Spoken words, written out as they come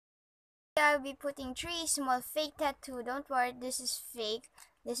I'll be putting 3 small fake tattoo. Don't worry, this is fake.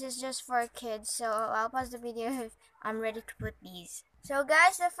 This is just for kids. So I'll pause the video if I'm ready to put these. So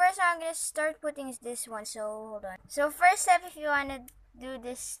guys, the first one I'm gonna start putting is this one. So hold on. So first step, if you wanna do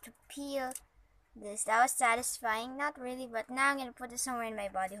this to peel this, that was satisfying. Not really, but now I'm gonna put it somewhere in my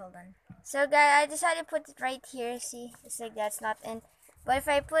body. Hold on. So guys, I decided to put it right here. See, it's like that's not in. But if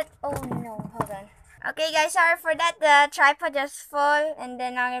I put, oh no, hold on. Okay guys, sorry for that. The tripod just fall, and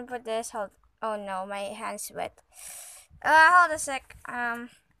then I'm gonna put this. Hold. Oh no, my hand's wet. Hold a sec.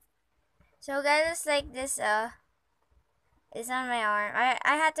 So guys, it's like this. It's on my arm.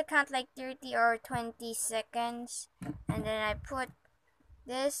 I had to count like 30 or 20 seconds, and then I put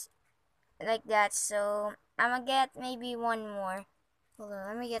this like that. So I'm gonna get maybe one more. Hold on,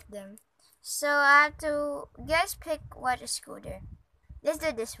 let me get them. So I have to guys pick what is cooler. Let's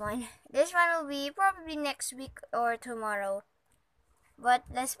do this one. This one will be probably next week or tomorrow. But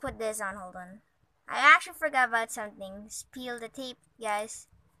let's put this on. Hold on. I actually forgot about something. Peel the tape, guys.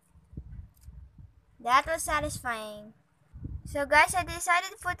 That was satisfying. So guys, I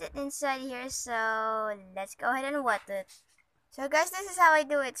decided to put it inside here. So let's go ahead and wet it. So guys, this is how I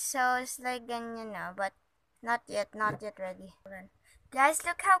do it. So it's like ganyan na, but not yet ready. Hold on. Guys,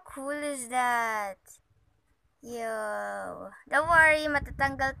 look how cool is that. Yo, don't worry,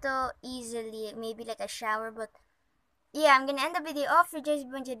 matatanggal to easily, maybe like a shower, but yeah, I'm gonna end the video off. If you just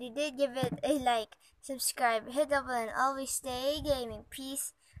enjoyed it, give it a like, subscribe, hit the bell, and always stay gaming.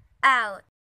 Peace out.